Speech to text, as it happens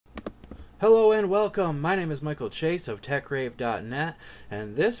Hello and welcome. My name is Michael Chase of TechRave.net,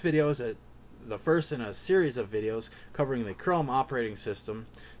 and this video is the first in a series of videos covering the Chrome operating system.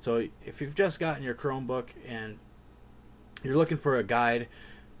 So if you've just gotten your Chromebook and you're looking for a guide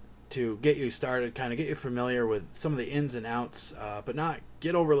to get you started, kind of get you familiar with some of the ins and outs, but not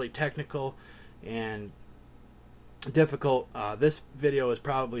get overly technical and difficult, this video is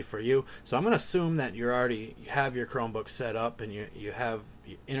probably for you. So I'm going to assume that you have your Chromebook set up and you have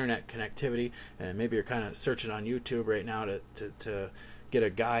internet connectivity, and maybe you're kind of searching on YouTube right now to get a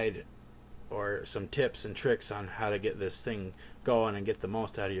guide or some tips and tricks on how to get this thing going and get the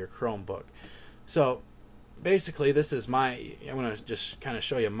most out of your Chromebook. So basically I'm going to just kind of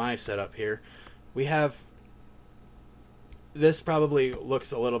show you my setup here. We have, this probably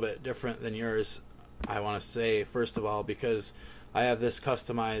looks a little bit different than yours, I want to say, first of all, because I have this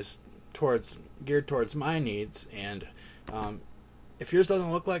customized geared towards my needs, and if yours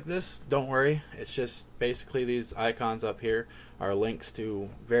doesn't look like this, don't worry. It's just basically these icons up here are links to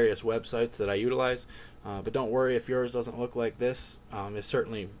various websites that I utilize, but don't worry if yours doesn't look like this. It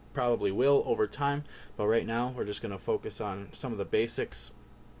certainly probably will over time, but right now we're just going to focus on some of the basics.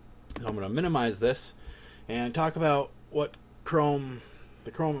 So I'm going to minimize this and talk about what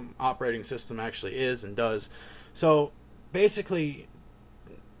the Chrome operating system actually is and does. So basically,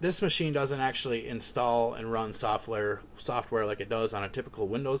 this machine doesn't actually install and run software like it does on a typical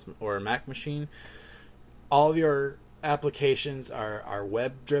Windows or a Mac machine. All of your applications are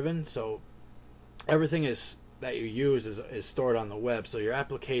web driven, so everything that you use is stored on the web. So your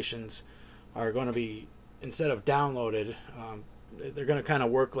applications are going to be, instead of downloaded, they're going to kind of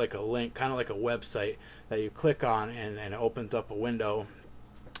work like a link, kind of like a website that you click on, and it opens up a window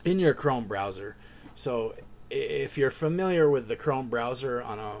in your Chrome browser. So if you're familiar with the Chrome browser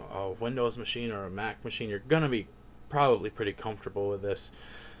on a Windows machine or a Mac machine, you're going to be probably pretty comfortable with this.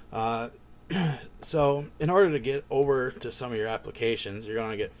 So in order to get over to some of your applications, you're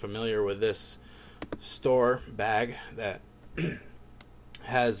going to get familiar with this store bag that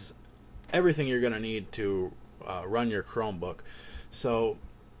has everything you're going to need to run your Chromebook. So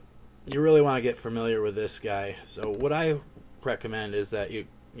you really want to get familiar with this guy. So what I recommend is that you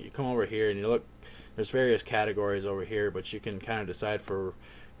come over here and you look. There's various categories over here, but you can kind of decide for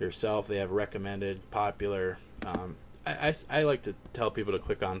yourself. They have recommended, popular. I like to tell people to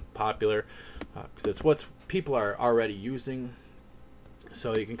click on popular because it's what people are already using.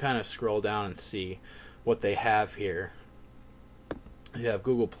 So you can kind of scroll down and see what they have here. You have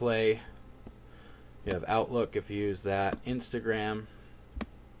Google Play. You have Outlook if you use that. Instagram.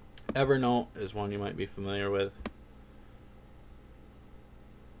 Evernote is one you might be familiar with.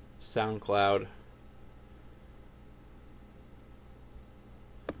 SoundCloud.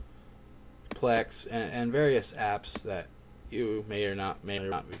 Plex, and various apps that you may or not be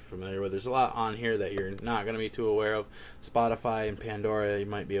familiar with. There's a lot on here that you're not going to be too aware of. Spotify and Pandora you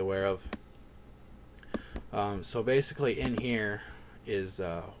might be aware of. So basically in here is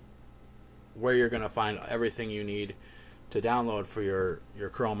where you're going to find everything you need to download for your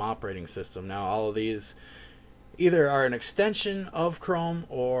Chrome operating system. Now all of these either are an extension of Chrome,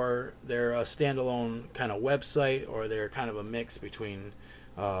 or they're a standalone kind of website, or they're kind of a mix between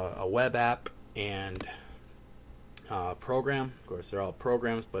a web app and program. Of course, they're all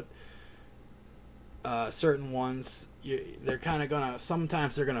programs, but certain ones, they're kind of gonna,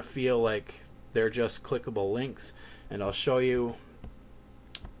 sometimes they're gonna feel like they're just clickable links, and I'll show you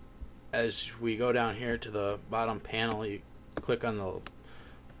as we go down here to the bottom panel. You click on the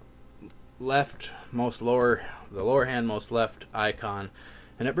lower hand most left icon,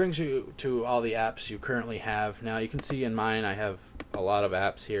 and it brings you to all the apps you currently have. Now you can see in mine I have a lot of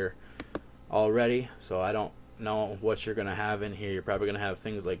apps here already, so I don't know what you're gonna have in here. You're probably gonna have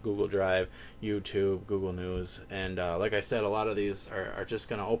things like Google Drive, YouTube, Google News, and like I said, a lot of these are just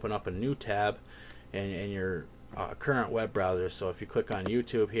gonna open up a new tab in your current web browser. So if you click on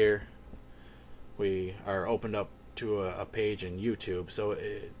YouTube here, we are opened up to a page in YouTube. So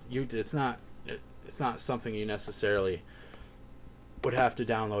it's not something you necessarily would have to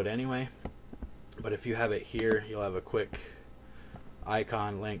download anyway, but if you have it here, you'll have a quick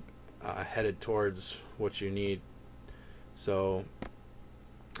icon link headed towards what you need. So,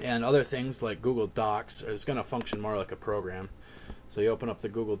 and other things like Google Docs is going to function more like a program. So you open up the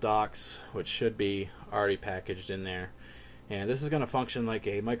Google Docs, which should be already packaged in there, and this is going to function like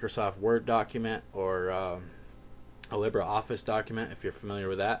a Microsoft Word document or a LibreOffice document if you're familiar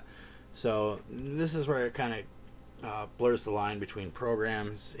with that. So this is where it kind of blurs the line between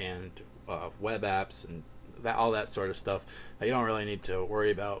programs and web apps and all that sort of stuff that you don't really need to worry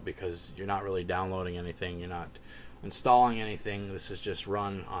about, because you're not really downloading anything. You're not installing anything. This is just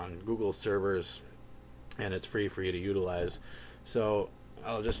run on Google servers, and it's free for you to utilize. So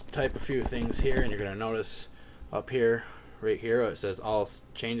I'll just type a few things here, and you're going to notice up here, right here, it says all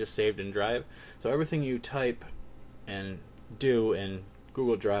changes saved in Drive. So everything you type and do in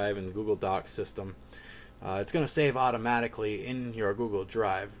Google Drive and Google Docs system, it's going to save automatically in your Google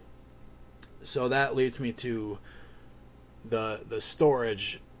Drive. So that leads me to the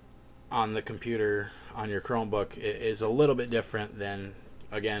storage on the computer, on your Chromebook. It is a little bit different than,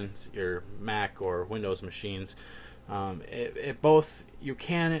 again, your Mac or Windows machines. Both you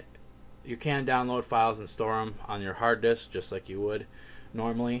can download files and store them on your hard disk just like you would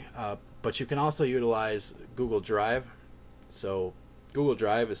normally, but you can also utilize Google Drive. So Google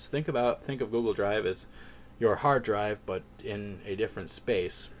Drive is, think of Google Drive as your hard drive but in a different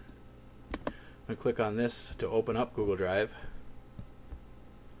space. I'm going to click on this to open up Google Drive.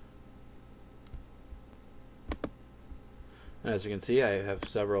 As you can see, I have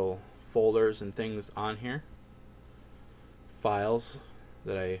several folders and things on here, files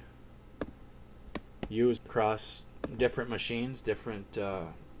that I use across different machines, different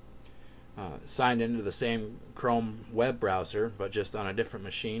signed into the same Chrome web browser, but just on a different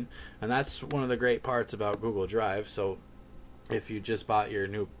machine. And that's one of the great parts about Google Drive. So if you just bought your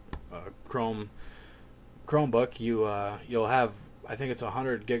new Chromebook, you'll have, I think it's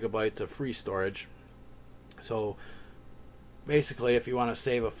 100 gigabytes of free storage. So basically, if you want to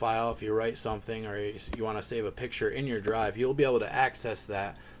save a file, if you write something, or you want to save a picture in your drive, you'll be able to access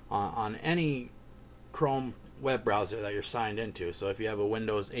that on any Chrome web browser that you're signed into. So if you have a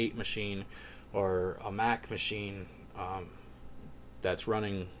Windows 8 machine or a Mac machine that's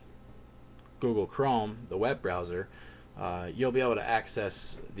running Google Chrome, the web browser, you'll be able to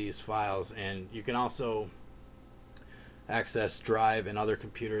access these files. And you can also access Drive in other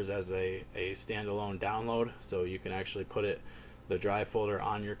computers as a standalone download, so you can actually put the Drive folder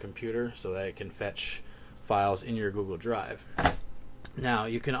on your computer so that it can fetch files in your Google Drive. Now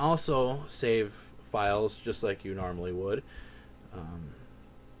you can also save files just like you normally would,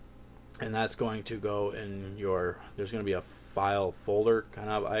 and that's going to go in there's going to be a file folder kind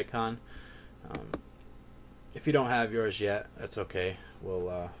of icon. If you don't have yours yet, that's okay.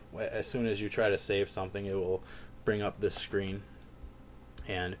 As soon as you try to save something, it will bring up this screen,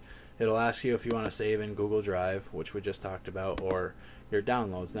 and it'll ask you if you want to save in Google Drive, which we just talked about, or your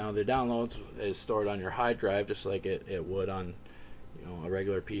downloads. Now the downloads is stored on your hard drive just like it would on a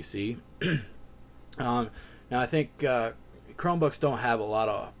regular PC. Now I think Chromebooks don't have a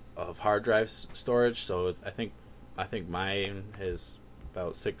lot of hard drive storage, so I think mine is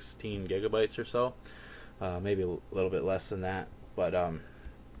about 16 gigabytes or so, maybe a little bit less than that, but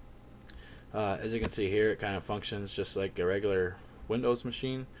as you can see here, it kind of functions just like a regular Windows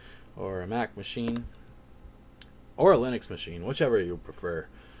machine or a Mac machine or a Linux machine, whichever you prefer.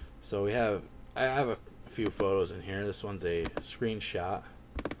 So I have a few photos in here. This one's a screenshot,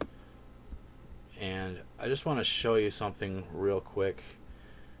 and I just want to show you something real quick.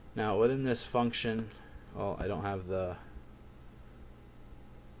 Now within this function, well, I don't have the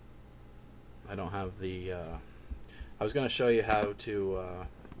I was going to show you how to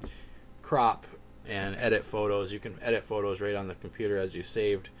crop and edit photos. You can edit photos right on the computer as you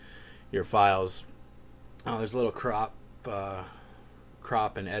saved your files. There's a little crop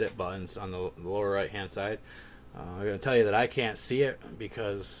and edit buttons on the lower right hand side. I'm going to tell you that I can't see it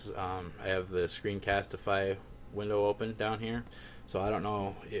because I have the Screencastify window open down here. So I don't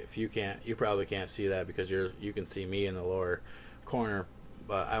know if you probably can't see that because you can see me in the lower corner,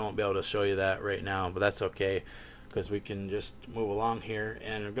 but I won't be able to show you that right now, but that's okay, because we can just move along here.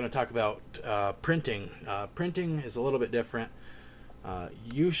 And we're going to talk about printing. Printing is a little bit different.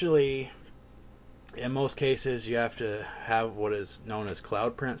 Usually, in most cases, you have to have what is known as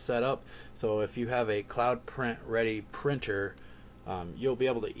cloud print set up. So if you have a cloud print ready printer, you'll be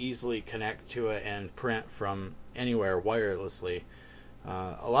able to easily connect to it and print from anywhere wirelessly.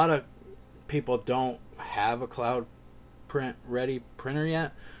 A lot of people don't have a cloud print ready printer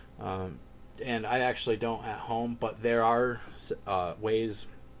yet. And I actually don't at home, but there are ways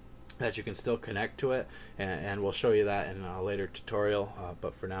that you can still connect to it, and we'll show you that in a later tutorial,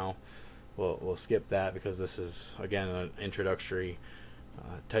 but for now we'll skip that because this is, again, an introductory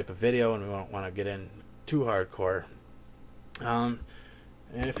type of video, and we don't want to get in too hardcore. And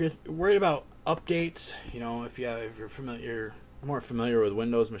if you're worried about updates, if you're more familiar with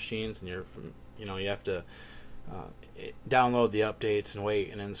Windows machines, and you have to download the updates and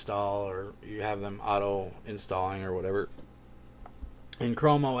wait and install, or you have them auto installing or whatever. In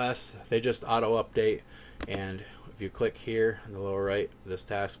Chrome OS, they just auto update, and if you click here in the lower right, this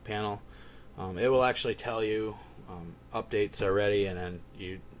task panel, it will actually tell you updates are ready, and then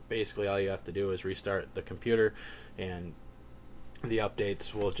you basically all you have to do is restart the computer, and the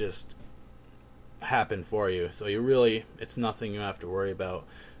updates will just happen for you. So it's nothing you have to worry about.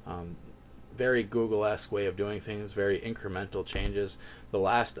 Very Google-esque way of doing things, very incremental changes. The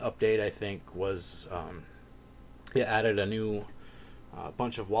last update, I think, was it added a new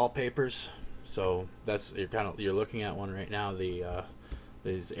bunch of wallpapers. So you're looking at one right now.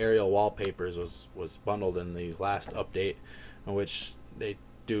 These aerial wallpapers was bundled in the last update, in which they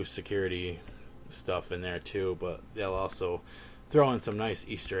do security stuff in there too, but they'll also throw in some nice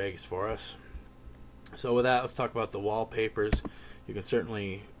Easter eggs for us. So with that, let's talk about the wallpapers. You can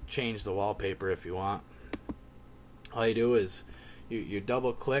certainly change the wallpaper if you want. All you do is you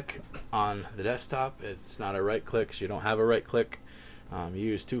double click on the desktop. It's not a right click, so you don't have a right click. You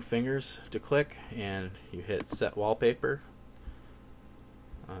use 2 fingers to click, and you hit set wallpaper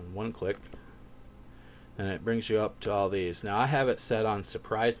on 1 click, and it brings you up to all these. Now I have it set on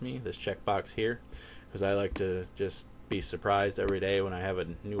surprise me, this checkbox here, because I like to just be surprised every day when I have a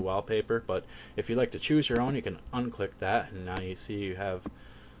new wallpaper. But if you like to choose your own, you can unclick that, and now you see you have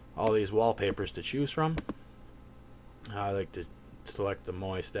all these wallpapers to choose from. I like to select the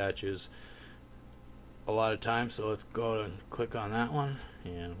Moai statues a lot of times, so let's go and click on that one,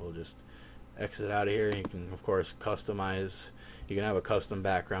 and we'll just exit out of here. You can of course customize. You can have a custom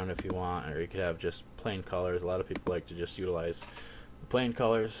background if you want, or you could have just plain colors. A lot of people like to just utilize the plain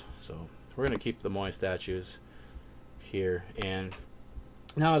colors, so we're going to keep the Moai statues here. And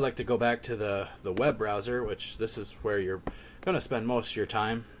now I'd like to go back to the web browser, which this is where you're going to spend most of your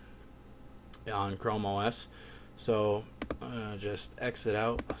time on Chrome OS. So just exit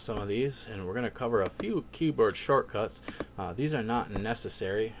out some of these, and we're going to cover a few keyboard shortcuts. These are not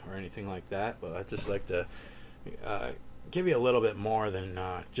necessary or anything like that, but I just like to give you a little bit more than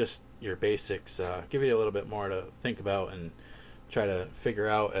just your basics. Give you a little bit more to think about and try to figure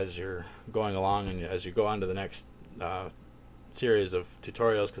out as you're going along, and as you go on to the next series of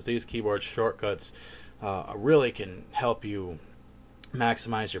tutorials, because these keyboard shortcuts really can help you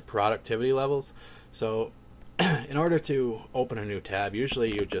maximize your productivity levels. So in order to open a new tab,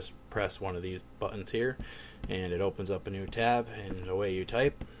 usually you just press one of these buttons here, and it opens up a new tab, and away you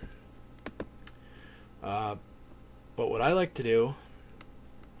type. But what I like to do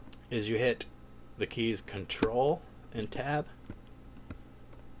is you hit the keys Control and Tab.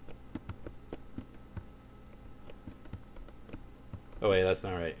 Oh wait, that's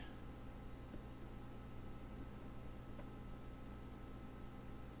not right.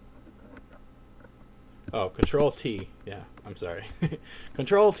 Oh, Control T. Yeah, I'm sorry.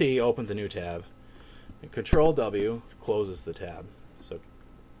 Control T opens a new tab, and Control W closes the tab. So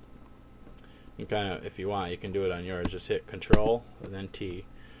you kind of, if you want, you can do it on yours. Just hit Control and then T,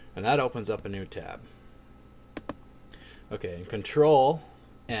 and that opens up a new tab. Okay, and Control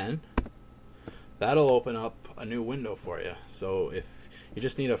N, that'll open up a new window for you. So if you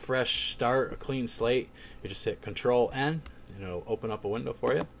just need a fresh start, a clean slate, you just hit Control N, and it'll open up a window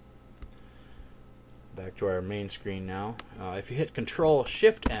for you. Back to our main screen now. If you hit Control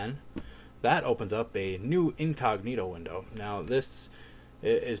Shift N, that opens up a new incognito window. Now this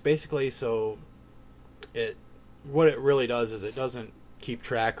is basically, so what it really does is it doesn't keep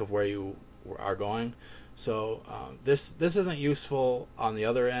track of where you are going. So this isn't useful on the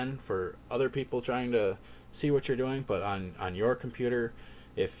other end for other people trying to see what you're doing, but on your computer,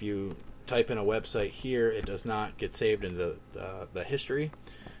 if you type in a website here, it does not get saved into the history.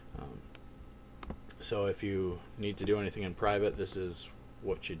 So if you need to do anything in private, this is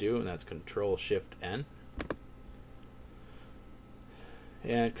what you do, and that's Control Shift N.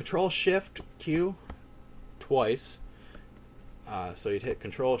 And Control Shift Q twice. So you'd hit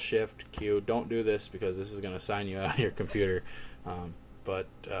Control Shift Q. Don't do this because this is going to sign you out of your computer. But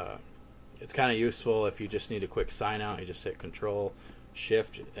it's kind of useful if you just need a quick sign out. You just hit Control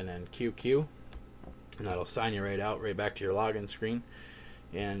Shift and then QQ, and that'll sign you right out, right back to your login screen.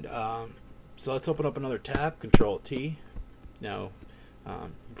 And so let's open up another tab, Control T. Now, you're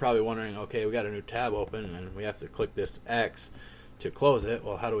probably wondering, okay, we got a new tab open and we have to click this X to close it.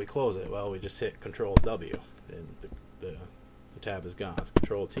 Well, how do we close it? Well, we just hit Control W, and the tab is gone.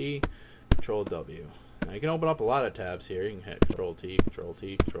 Control T, Control W. Now you can open up a lot of tabs here. You can hit Control T, Control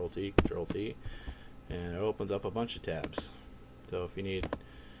T, Control T, Control T, and it opens up a bunch of tabs. So if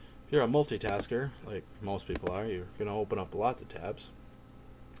you're a multitasker, like most people are, you're going to open up lots of tabs.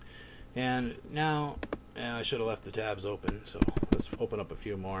 And now, I should have left the tabs open, so let's open up a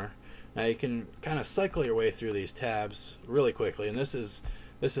few more. Now you can kind of cycle your way through these tabs really quickly, and this is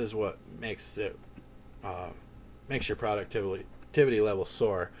what makes your productivity level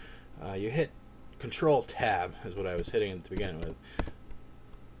soar. You hit Control Tab is what I was hitting at the beginning with.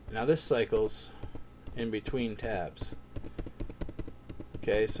 Now this cycles in between tabs.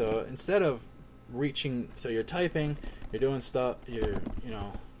 Okay, so instead of reaching, so you're typing, you're doing stuff, you're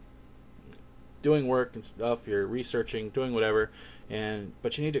doing work and stuff, you're researching, doing whatever,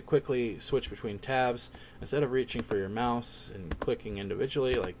 but you need to quickly switch between tabs. Instead of reaching for your mouse and clicking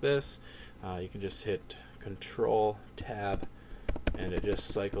individually like this, you can just hit Control Tab and it just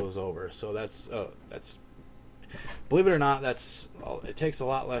cycles over. So that's believe it or not, it takes a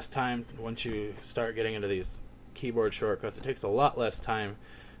lot less time once you start getting into these keyboard shortcuts. It takes a lot less time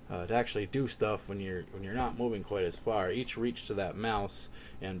to actually do stuff when you're not moving quite as far. Each reach to that mouse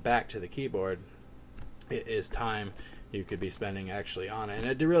and back to the keyboard is time you could be spending actually on it,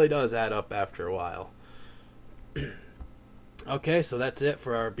 and it really does add up after a while. Okay, so that's it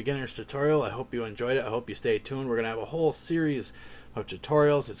for our beginner's tutorial. I hope you enjoyed it. I hope you stay tuned. We're going to have a whole series of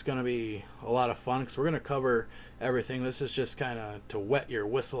tutorials. It's going to be a lot of fun because we're going to cover everything. This is just kind of to wet your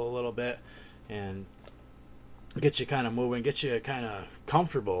whistle a little bit and get you kind of moving, get you kind of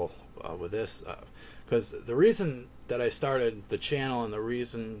comfortable with this. Because the reason that I started the channel and the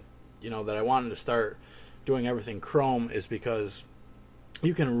reason that I wanted to start doing everything Chrome is because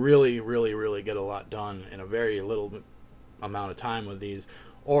you can really get a lot done in a very little amount of time with these,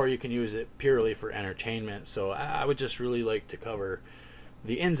 or you can use it purely for entertainment. So I would just really like to cover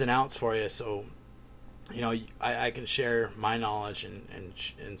the ins and outs for you, so I can share my knowledge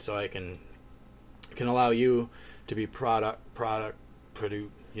and so I can allow you to be produce,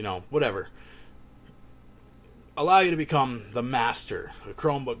 whatever. Allow you to become the master. The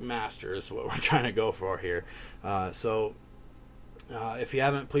Chromebook master is what we're trying to go for here. So if you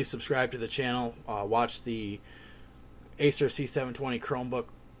haven't, please subscribe to the channel. Watch the Acer C720 Chromebook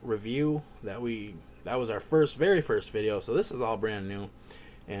review. That was our very first video. So this is all brand new.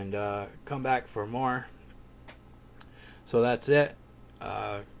 And come back for more. So that's it.